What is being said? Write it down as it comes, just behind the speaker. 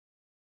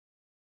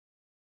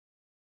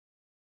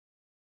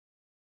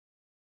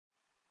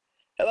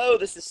Hello,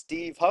 this is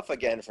Steve Huff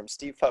again from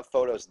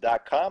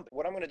SteveHuffPhotos.com.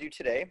 What I'm going to do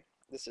today,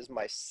 this is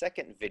my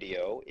second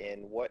video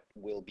in what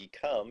will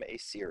become a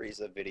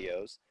series of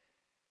videos.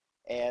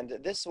 And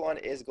this one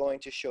is going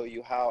to show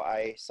you how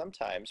I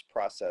sometimes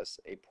process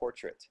a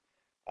portrait.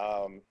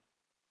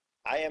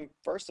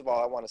 First of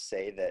all, I want to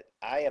say that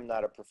I am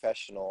not a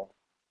professional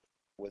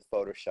with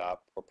Photoshop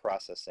or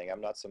processing.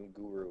 I'm not some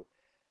guru.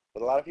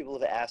 But a lot of people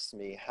have asked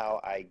me how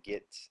I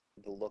get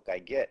the look I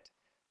get.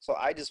 So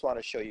I just want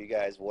to show you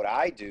guys what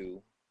I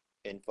do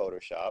in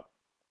Photoshop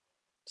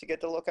to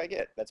get the look I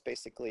get. That's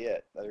basically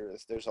it.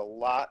 There's a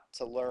lot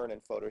to learn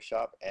in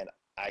Photoshop, and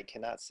I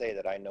cannot say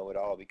that I know it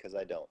all because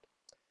I don't.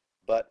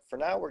 But for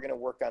now, we're going to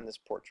work on this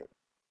portrait.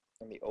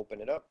 Let me open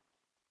it up.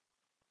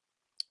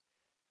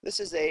 This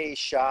is a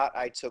shot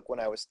I took when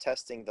I was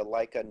testing the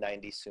Leica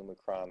 90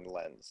 Summicron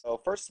lens.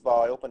 So first of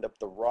all, I opened up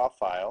the RAW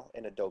file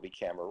in Adobe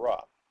Camera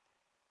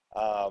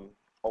Raw.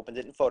 Opened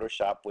it in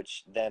Photoshop,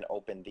 which then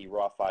opened the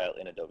RAW file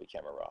in Adobe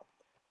Camera Raw.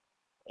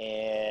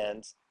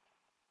 And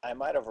I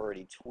might have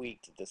already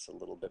tweaked this a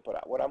little bit,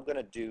 but what I'm going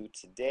to do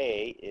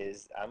today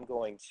is I'm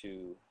going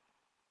to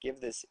give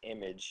this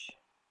image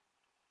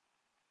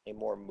a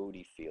more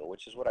moody feel,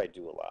 which is what I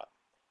do a lot.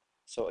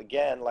 So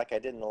again, like I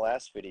did in the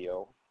last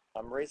video,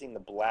 I'm raising the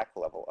black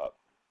level up.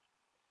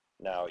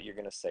 Now you're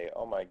going to say,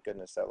 oh my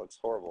goodness, that looks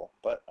horrible,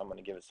 but I'm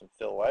going to give it some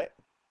fill light.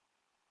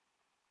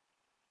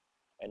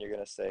 And you're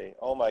going to say,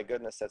 oh my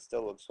goodness, that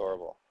still looks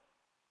horrible.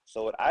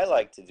 So what I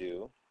like to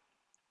do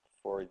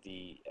for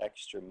the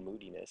extra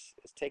moodiness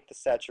is take the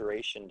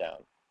saturation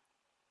down.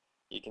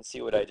 You can see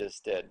what I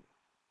just did.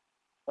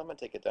 I'm going to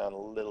take it down a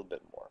little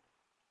bit more.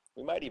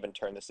 We might even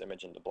turn this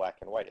image into black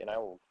and white, and I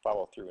will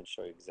follow through and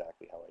show you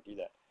exactly how I do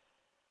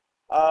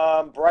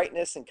that.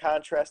 Brightness and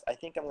contrast, I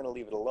think I'm going to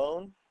leave it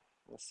alone.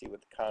 Let's see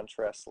what the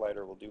contrast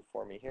slider will do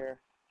for me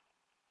here.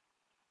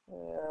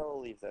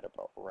 I'll leave that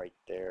about right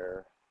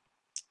there.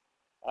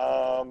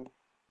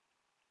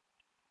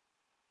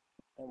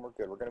 And we're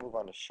good. We're going to move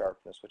on to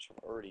sharpness, which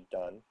I've already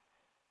done.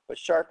 But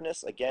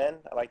sharpness, again,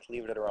 I like to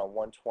leave it at around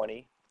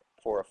 120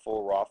 for a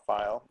full RAW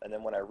file. And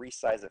then when I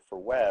resize it for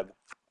web,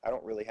 I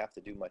don't really have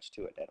to do much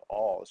to it at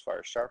all as far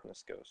as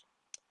sharpness goes.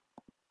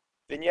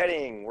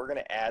 Vignetting, we're going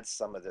to add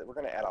some of it. We're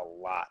going to add a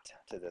lot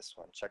to this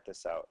one. Check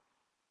this out.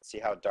 See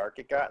how dark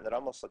it got? And it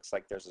almost looks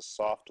like there's a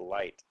soft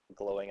light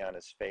glowing on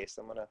his face.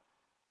 I'm going to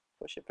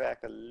push it back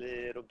a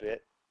little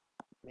bit.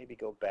 Maybe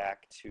go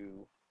back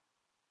to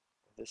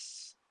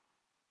this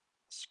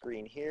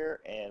screen here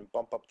and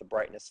bump up the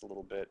brightness a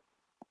little bit,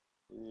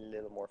 a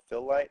little more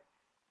fill light,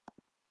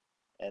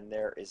 and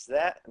there is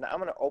that. Now I'm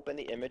going to open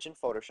the image in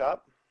Photoshop.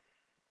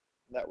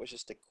 That was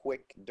just a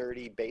quick,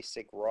 dirty,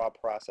 basic raw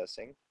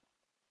processing,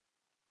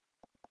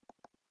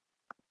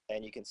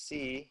 and you can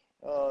see,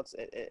 oh,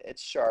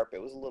 it's sharp.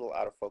 It was a little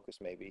out of focus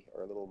maybe,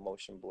 or a little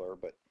motion blur,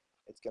 but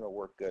it's going to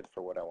work good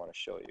for what I want to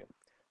show you.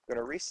 I'm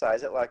going to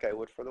resize it like I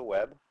would for the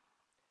web.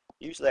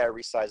 Usually I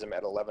resize them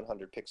at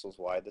 1100 pixels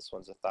wide. This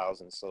one's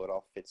 1000, so it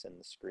all fits in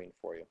the screen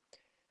for you.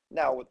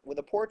 Now with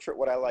a portrait,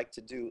 what I like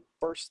to do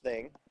first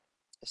thing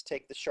is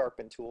take the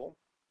sharpen tool.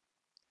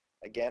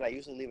 Again, I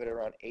usually leave it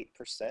around 8%.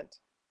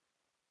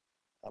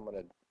 I'm going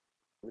to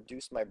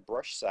reduce my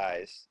brush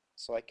size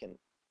so I can,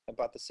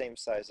 about the same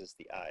size as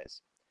the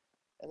eyes.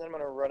 And then I'm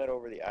going to run it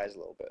over the eyes a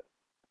little bit.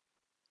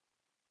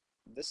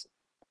 This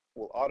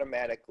will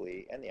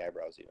automatically, and the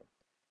eyebrows even,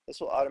 this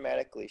will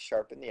automatically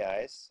sharpen the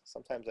eyes.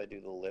 Sometimes I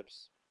do the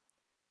lips.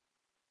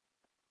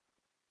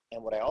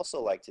 And what I also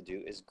like to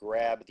do is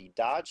grab the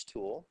dodge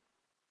tool,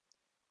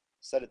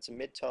 set it to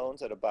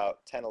midtones at about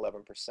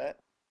 10-11%,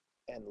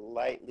 and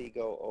lightly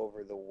go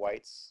over the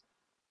whites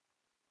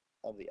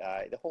of the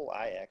eye, the whole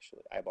eye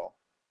actually, eyeball.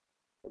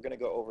 We're going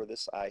to go over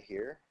this eye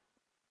here,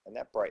 and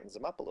that brightens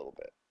them up a little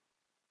bit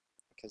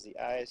because the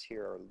eyes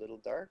here are a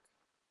little dark.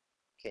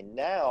 Okay,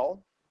 now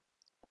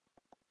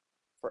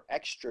for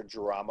extra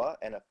drama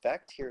and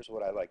effect, here's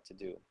what I like to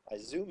do. I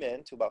zoom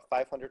in to about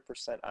 500%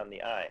 on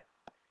the eye.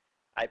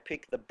 I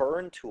pick the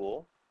burn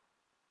tool.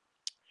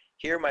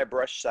 Here my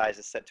brush size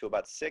is set to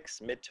about 6,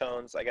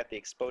 midtones. I got the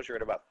exposure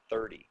at about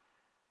 30.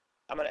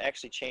 I'm going to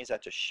actually change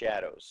that to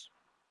shadows.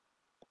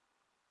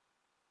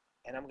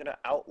 And I'm going to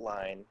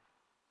outline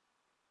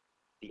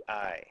the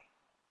eye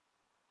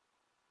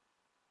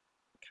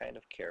kind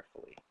of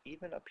carefully,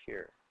 even up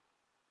here.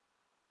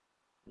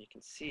 You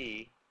can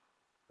see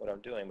what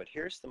I'm doing, but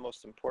here's the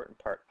most important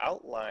part.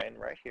 Outline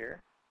right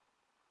here,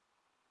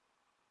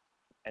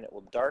 and it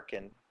will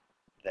darken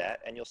that,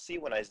 and you'll see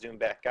when I zoom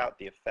back out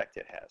the effect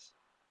it has.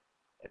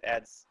 It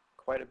adds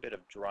quite a bit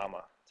of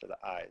drama to the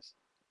eyes.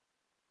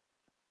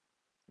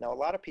 Now a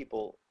lot of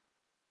people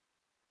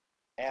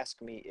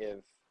ask me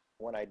if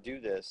when I do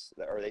this,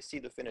 or they see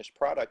the finished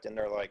product and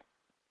they're like,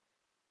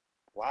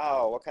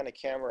 wow, what kind of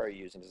camera are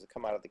you using? Does it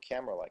come out of the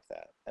camera like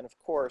that? And of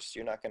course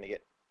you're not going to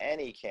get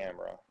any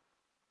camera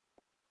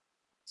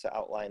to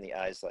outline the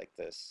eyes like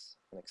this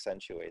and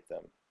accentuate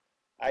them.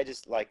 I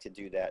just like to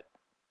do that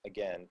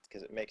again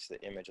because it makes the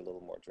image a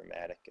little more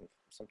dramatic, and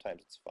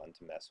sometimes it's fun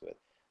to mess with.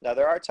 Now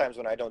there are times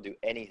when I don't do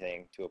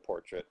anything to a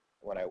portrait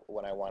when I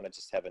want to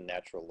just have a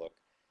natural look.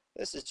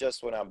 This is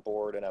just when I'm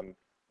bored and I'm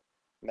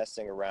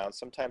messing around.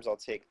 Sometimes I'll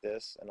take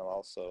this and I'll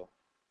also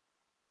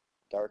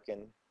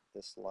darken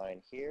this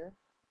line here.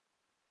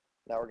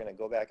 Now we're going to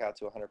go back out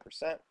to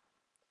 100%,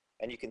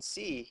 and you can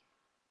see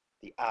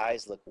the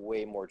eyes look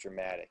way more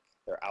dramatic.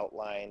 They're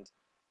outlined.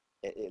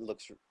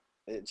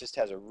 It just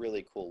has a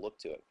really cool look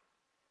to it.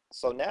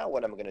 So now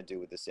what I'm going to do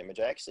with this image,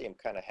 I actually am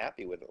kind of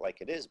happy with it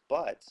like it is,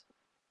 but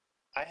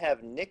I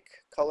have Nik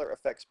Color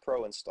Efex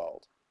Pro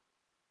installed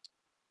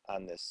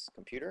on this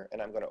computer,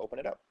 and I'm going to open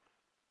it up.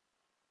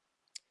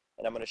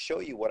 And I'm going to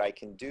show you what I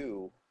can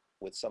do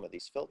with some of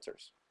these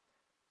filters.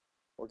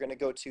 We're going to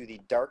go to the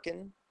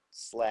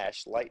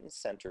Darken/Lighten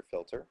Center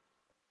filter.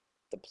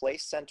 The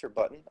Place Center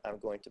button I'm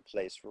going to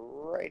place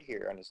right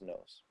here on his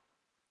nose.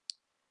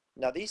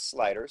 Now these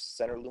sliders,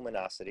 Center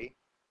Luminosity,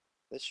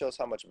 this shows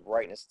how much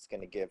brightness it's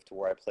going to give to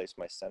where I place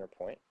my center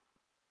point.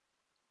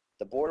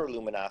 The Border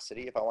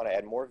Luminosity, if I want to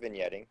add more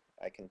vignetting,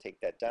 I can take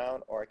that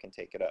down or I can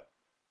take it up.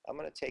 I'm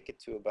going to take it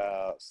to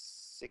about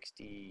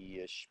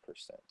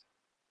 60-ish%.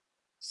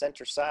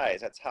 Center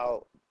Size, that's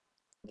how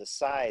the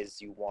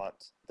size you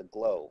want the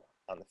glow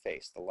on the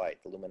face, the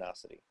light, the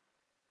luminosity.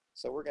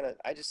 So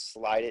I just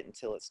slide it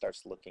until it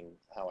starts looking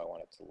how I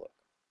want it to look.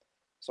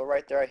 So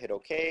right there I hit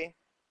OK,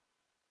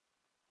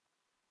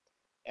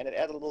 and it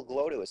added a little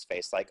glow to his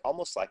face,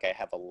 almost like I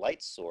have a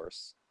light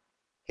source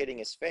hitting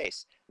his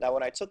face. Now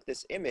when I took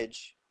this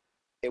image,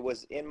 it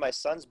was in my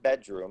son's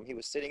bedroom. He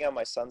was sitting on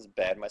my son's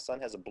bed. My son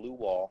has a blue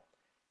wall,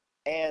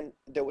 and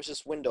there was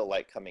just window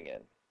light coming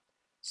in.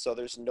 So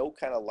there's no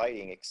kind of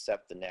lighting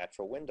except the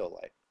natural window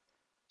light.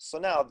 So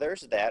now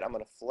there's that. I'm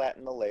going to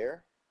flatten the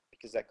layer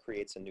because that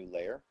creates a new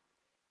layer.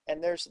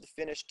 And there's the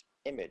finished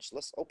image.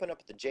 Let's open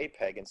up the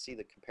JPEG and see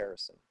the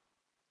comparison.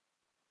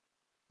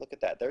 Look at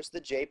that. There's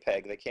the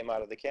JPEG that came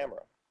out of the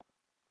camera.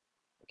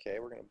 Okay,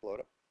 we're going to blow it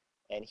up.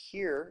 And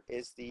here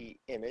is the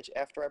image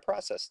after I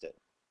processed it.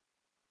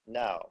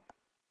 Now,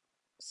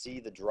 see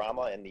the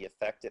drama and the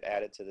effect it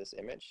added to this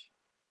image?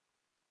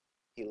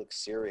 He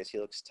looks serious. He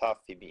looks tough.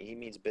 He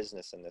means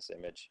business in this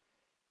image.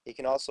 He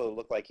can also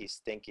look like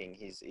he's thinking.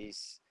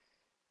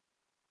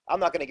 I'm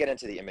not going to get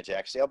into the image,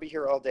 actually. I'll be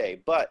here all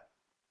day. But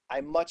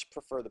I much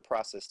prefer the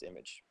processed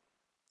image.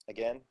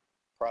 Again,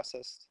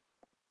 processed,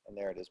 and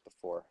there it is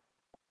before.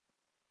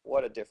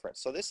 What a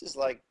difference. So this is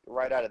like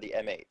right out of the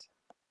M8.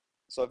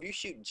 So if you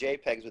shoot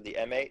JPEGs with the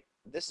M8,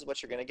 this is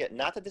what you're going to get.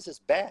 Not that this is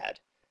bad,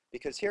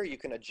 because here you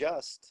can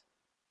adjust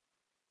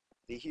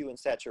the hue and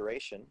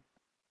saturation.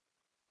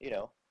 You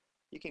know,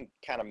 you can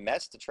kind of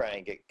mess to try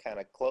and get kind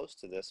of close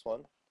to this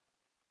one.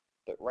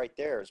 But right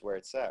there is where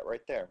it's at,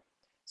 right there.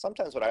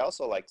 Sometimes what I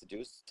also like to do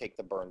is take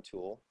the burn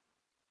tool,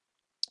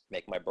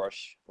 make my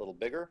brush a little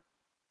bigger,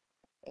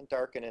 and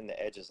darken in the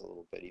edges a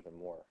little bit even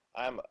more.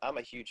 I'm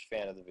a huge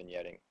fan of the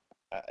vignetting.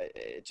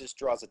 It just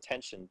draws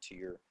attention to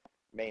your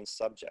main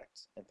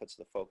subject and puts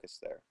the focus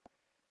there.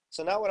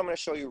 So now what I'm going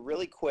to show you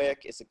really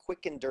quick is a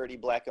quick and dirty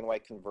black and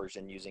white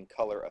conversion using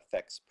Color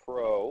Efex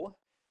Pro.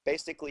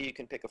 Basically, you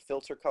can pick a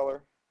filter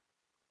color,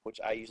 which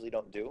I usually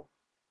don't do,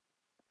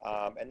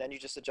 and then you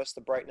just adjust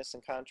the brightness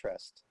and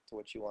contrast to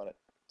what you want it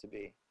to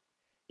be.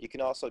 You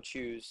can also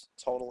choose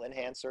tonal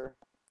enhancer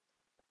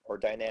or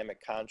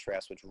dynamic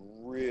contrast, which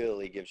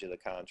really gives you the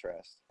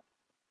contrast,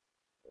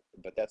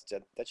 but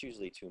that's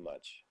usually too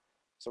much.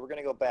 So we're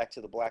going to go back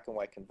to the black and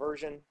white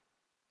conversion,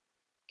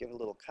 give it a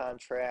little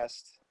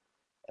contrast,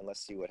 and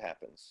let's see what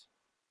happens.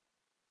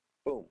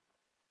 Boom.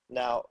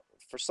 Now,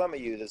 for some of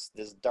you,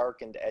 this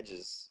darkened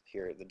edges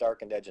here, the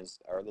darkened edges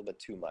are a little bit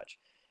too much.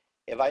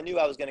 If I knew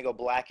I was going to go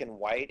black and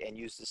white and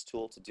use this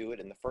tool to do it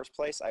in the first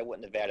place, I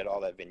wouldn't have added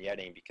all that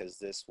vignetting because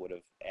this would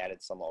have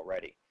added some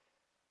already.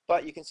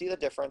 But you can see the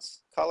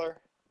difference,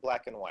 color,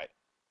 black and white.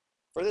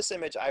 For this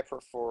image, I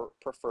prefer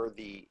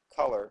the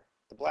color.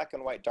 The black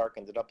and white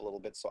darkened it up a little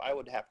bit, so I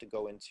would have to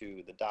go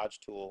into the dodge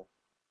tool,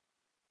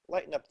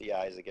 lighten up the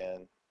eyes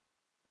again.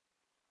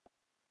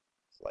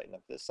 Let's lighten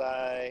up this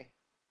eye.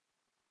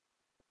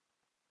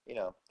 You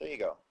know, there you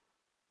go.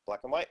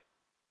 Black and white,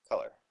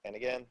 color. And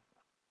again,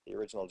 the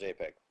original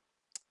JPEG.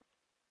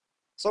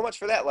 So much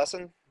for that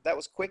lesson. That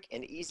was quick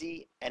and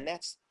easy, and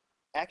that's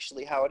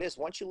actually how it is.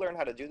 Once you learn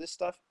how to do this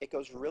stuff, it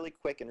goes really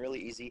quick and really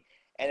easy,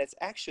 and it's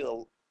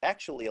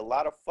actually a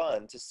lot of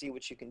fun to see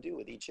what you can do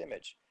with each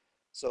image.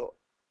 So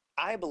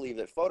I believe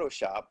that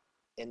Photoshop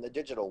in the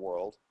digital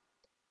world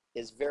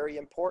is very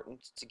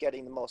important to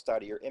getting the most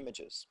out of your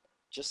images.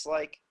 Just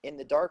like in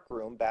the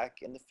darkroom back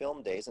in the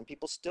film days, and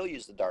people still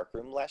use the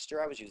darkroom. Last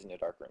year I was using the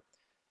darkroom.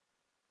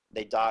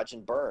 They dodge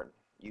and burn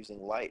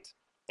using light.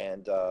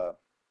 And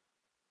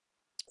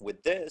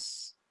with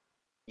this,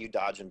 you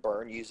dodge and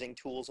burn using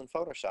tools in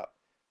Photoshop.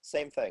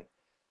 Same thing.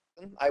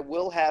 I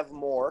will have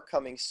more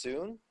coming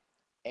soon,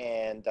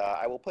 and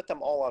I will put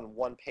them all on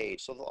one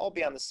page. So they'll all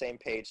be on the same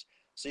page,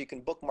 so you can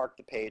bookmark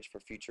the page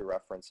for future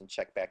reference and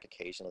check back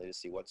occasionally to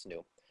see what's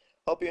new.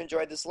 Hope you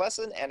enjoyed this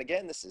lesson, and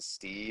again, this is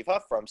Steve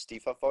Huff from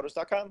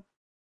SteveHuffPhotos.com.